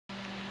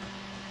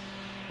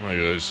Hi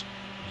guys,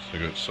 so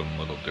I got some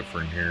little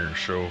different here to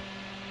show,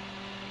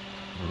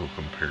 little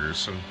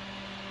comparison.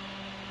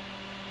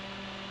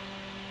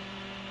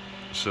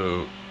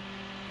 So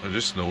I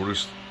just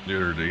noticed the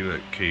other day that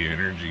K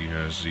Energy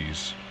has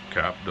these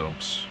cap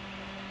dumps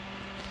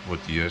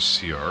with the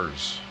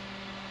SCRs,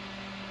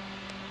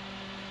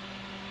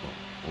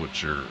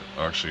 which are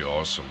actually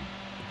awesome.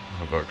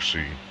 I've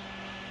actually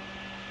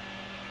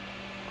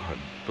had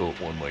built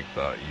one like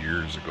that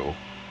years ago.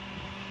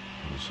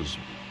 This is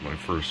my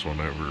first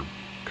one ever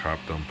cap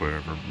dump I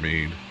ever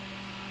made,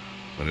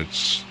 and I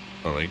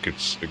think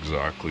it's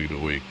exactly the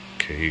way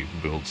K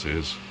builds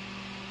his.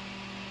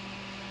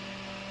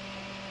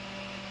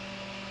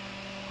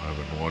 I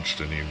haven't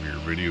watched any of your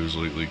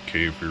videos lately,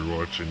 K, if you're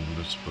watching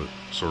this, but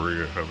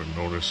sorry I haven't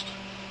noticed.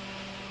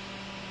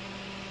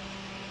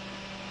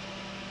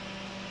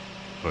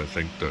 But I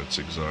think that's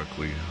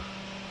exactly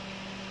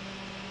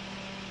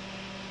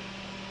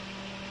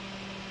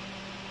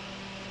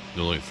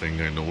the only thing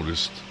I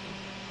noticed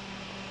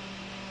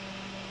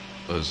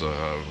is I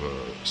have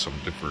some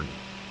different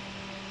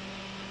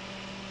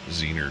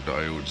Zener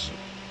diodes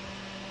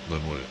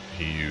than what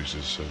he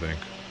uses, I think.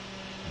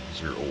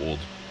 These are old,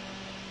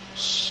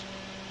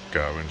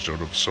 scavenged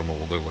out of some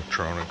old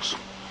electronics.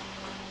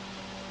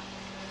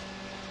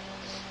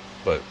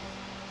 But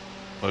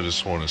I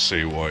just want to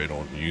say why I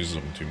don't use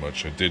them too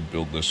much. I did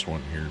build this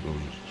one here though,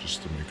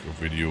 just to make a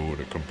video with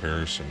a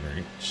comparison,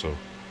 right? So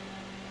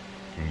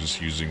I'm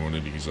just using one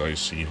of these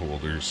IC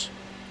holders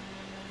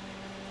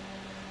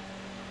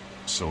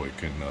so I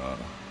can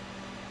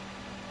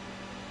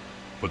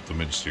put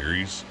them in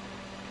series.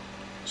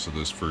 So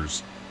this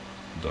first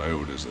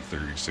diode is a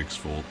 36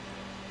 volt,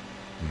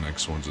 the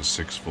next one's a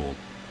 6 volt.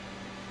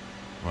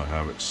 I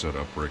have it set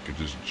up where I could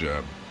just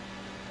jab.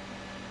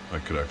 I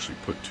could actually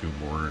put two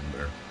more in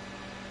there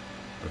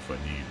if I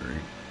need,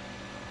 right?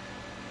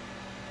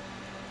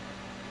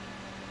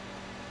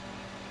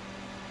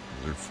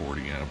 They're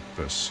 40 amp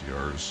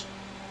SCRs.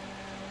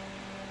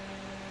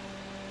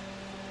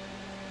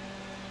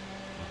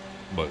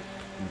 But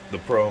the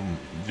problem,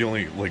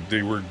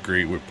 they work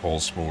great with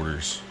pulse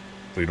motors.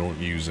 They don't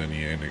use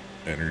any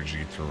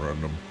energy to run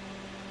them.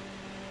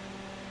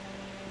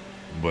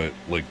 But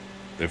like,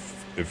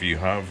 if you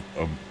have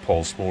a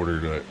pulse motor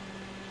that,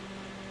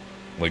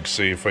 like,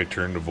 say if I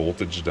turn the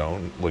voltage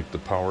down, like the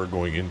power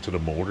going into the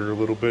motor a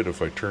little bit,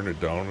 if I turn it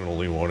down and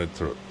only want it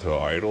to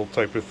idle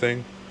type of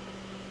thing,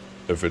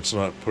 if it's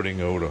not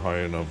putting out a high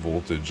enough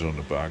voltage on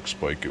the back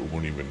spike, it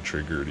won't even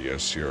trigger the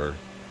SCR.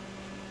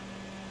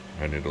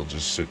 And it'll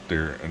just sit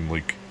there. And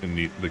like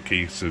in the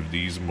case of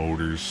these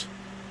motors,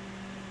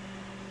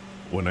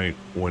 when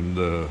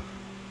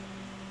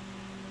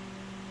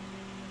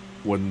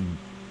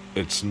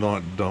it's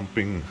not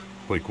dumping,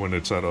 like when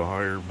it's at a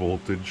higher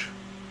voltage,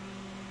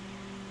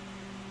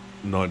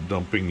 not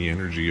dumping the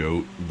energy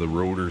out, the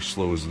rotor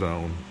slows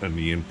down and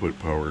the input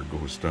power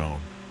goes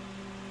down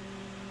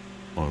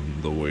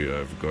on the way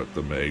I've got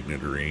the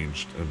magnet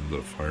arranged and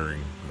the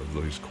firing of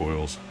these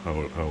coils,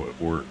 how it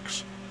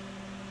works.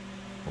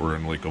 Or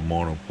in like a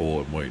monopole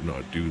it might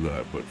not do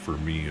that, but for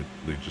me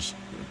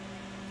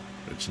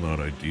it's not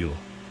ideal.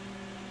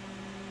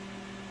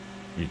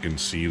 You can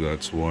see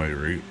that's why,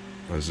 right?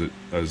 As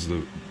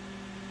the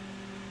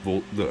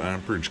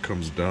amperage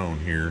comes down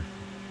here,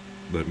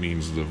 that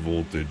means the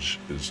voltage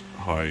is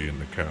high in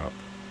the cap.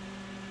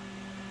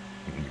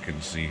 And you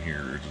can see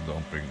here it's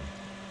dumping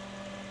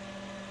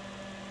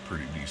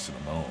pretty decent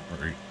amount,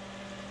 right?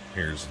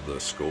 Here's the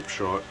scope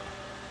shot.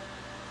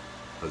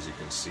 As you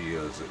can see,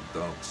 as it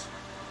dumps,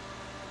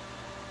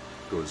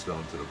 it goes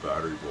down to the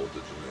battery voltage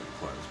and then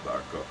climbs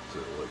back up to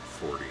like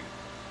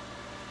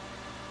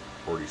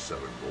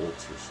 47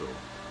 volts or so.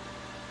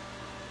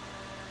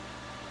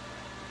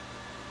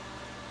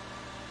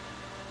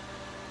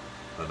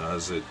 And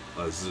as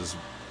this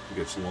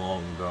gets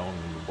long down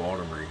in the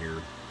bottom right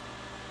here,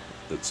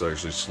 it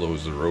actually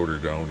slows the rotor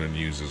down and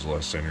uses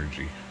less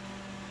energy.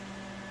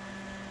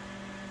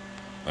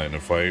 And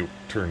if I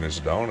turn this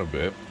down a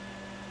bit,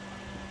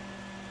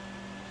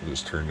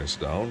 just turn this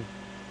down,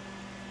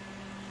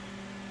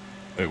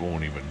 it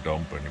won't even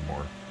dump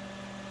anymore,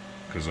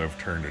 because I've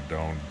turned it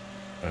down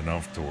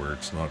enough to where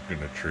it's not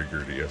going to trigger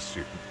the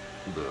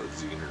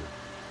Zener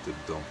to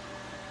dump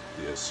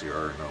the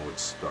SCR. Now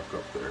it's stuck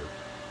up there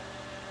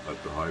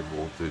at the high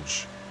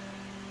voltage,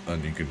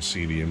 and you can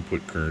see the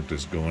input current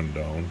has gone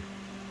down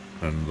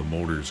and the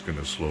motor is going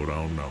to slow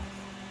down now.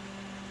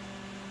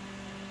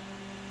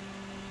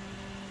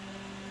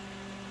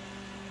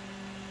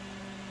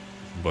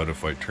 But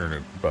if I turn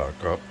it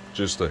back up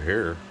just a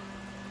hair,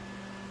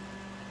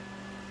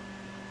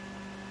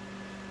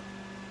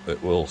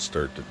 it will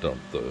start to dump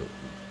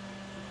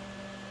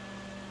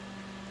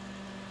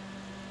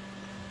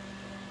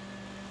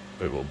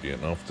it will be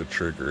enough to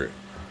trigger it.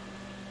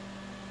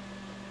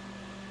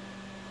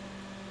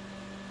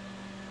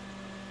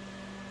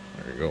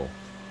 There you go.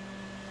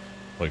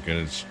 Like,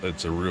 and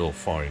it's a real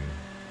fine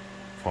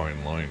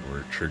line where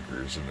it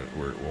triggers and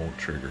where it won't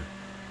trigger.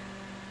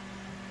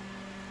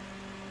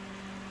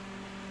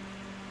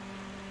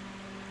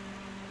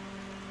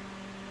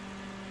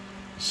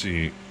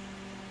 See,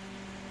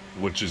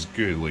 which is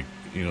good, like,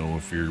 you know,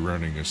 if you're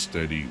running a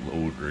steady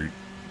load, right,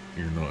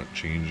 you're not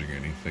changing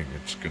anything,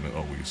 it's gonna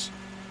always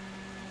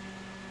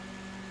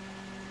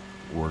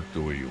work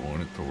the way you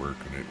want it to work,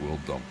 and it will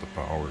dump the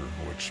power,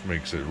 which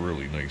makes it a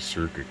really nice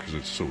circuit because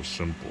it's so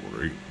simple,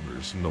 right?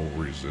 There's no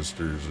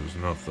resistors, there's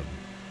nothing.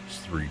 It's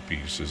 3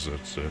 pieces,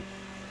 that's it.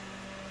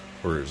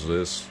 Whereas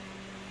this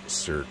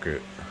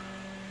circuit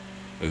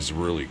is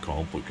really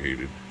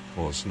complicated.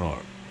 Well, it's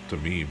not to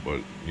me,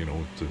 but, you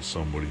know, to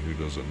somebody who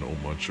doesn't know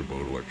much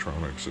about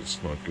electronics,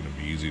 it's not going to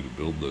be easy to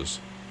build this.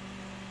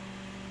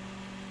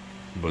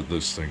 But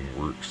this thing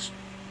works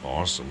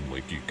awesome.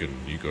 Like, you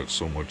got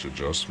so much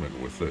adjustment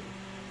with it.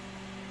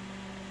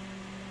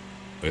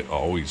 It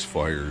always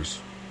fires.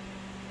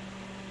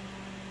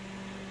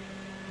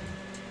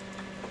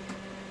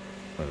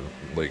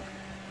 Like,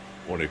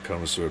 when it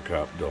comes to a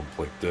cap dump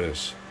like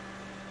this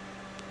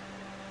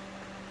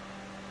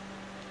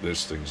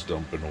thing's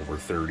dumping over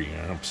 30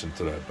 amps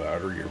into that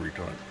battery every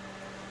time.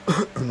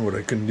 And what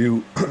I can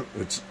do,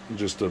 it's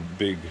just a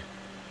big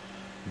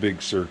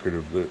circuit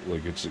of it.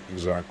 Like, it's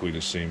exactly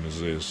the same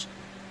as this,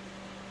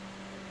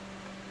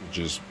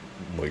 just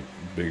like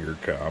bigger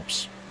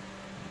caps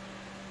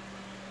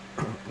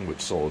with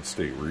solid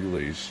state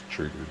relays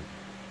triggered.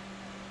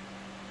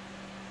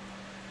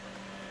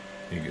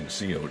 You can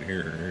see out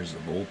here, here's the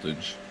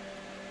voltage.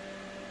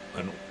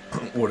 And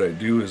what I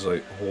do is I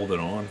hold it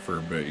on for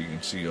a bit. You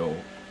can see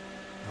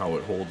how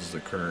it holds the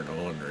current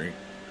on, right?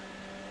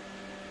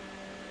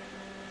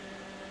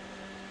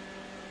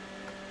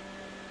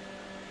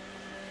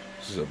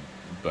 This is a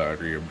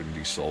battery I've been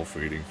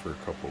desulfating for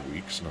a couple of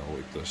weeks now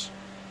like this.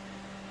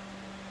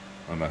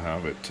 And I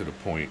have it to the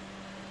point,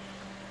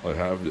 I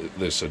have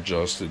this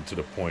adjusted to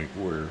the point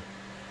where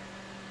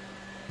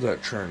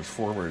that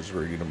transformer is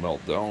ready to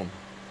melt down.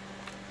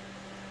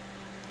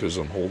 Because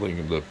I'm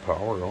holding the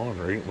power on,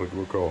 right? Like,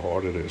 look how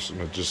hot it is,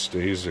 and it just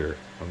stays there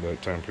on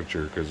that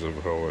temperature because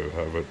of how I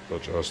have it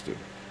adjusted.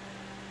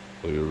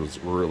 Like, it was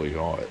really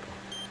hot.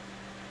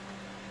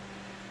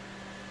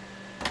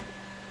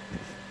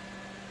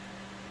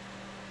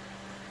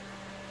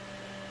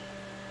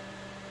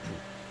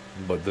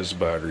 But this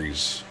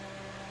battery's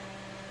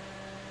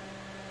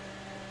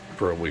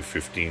probably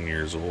 15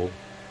 years old,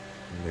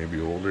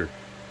 maybe older.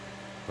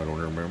 I don't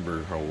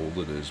remember how old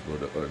it is,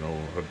 but I know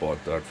I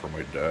bought that for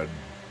my dad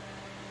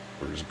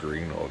for his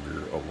grain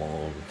auger a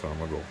long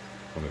time ago,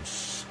 and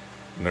it's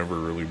never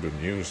really been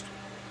used.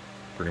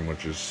 Pretty much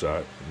just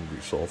sat and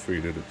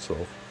desulfated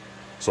itself.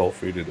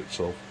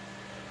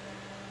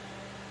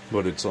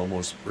 But it's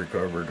almost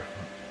recovered.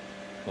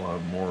 I'll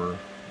have more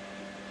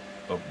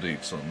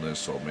updates on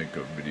this. I'll make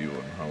a video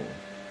on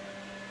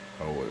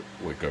how it,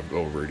 like, I've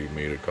already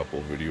made a couple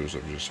of videos,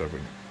 I just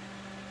haven't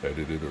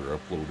edited or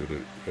uploaded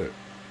it yet.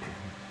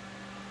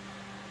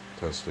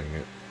 Testing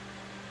it.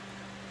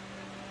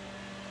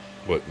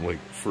 But, like,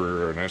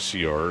 for an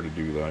SCR to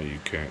do that, you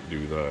can't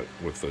do that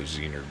with a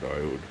Zener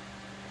diode.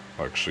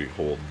 Actually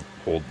hold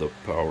the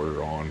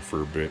power on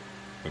for a bit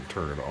and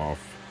turn it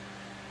off.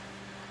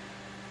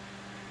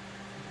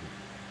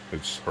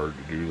 It's hard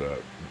to do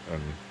that,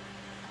 and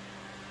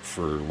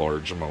for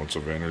large amounts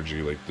of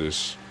energy like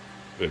this,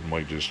 it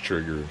might just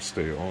trigger and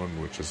stay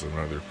on, which is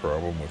another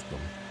problem with them.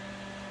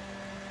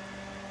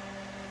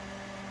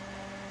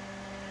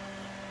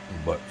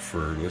 But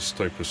for this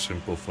type of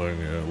simple thing,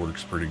 yeah, it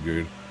works pretty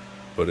good.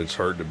 But it's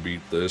hard to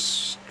beat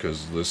this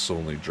because this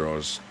only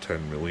draws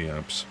 10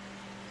 milliamps.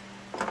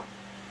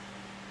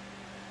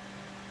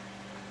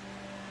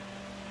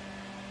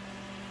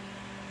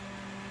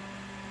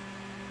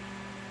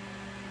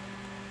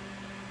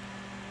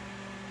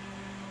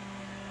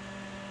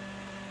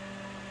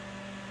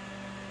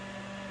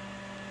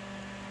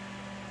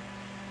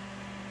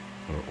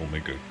 We'll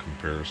make a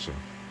comparison.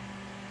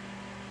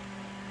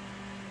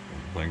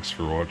 Thanks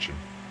for watching.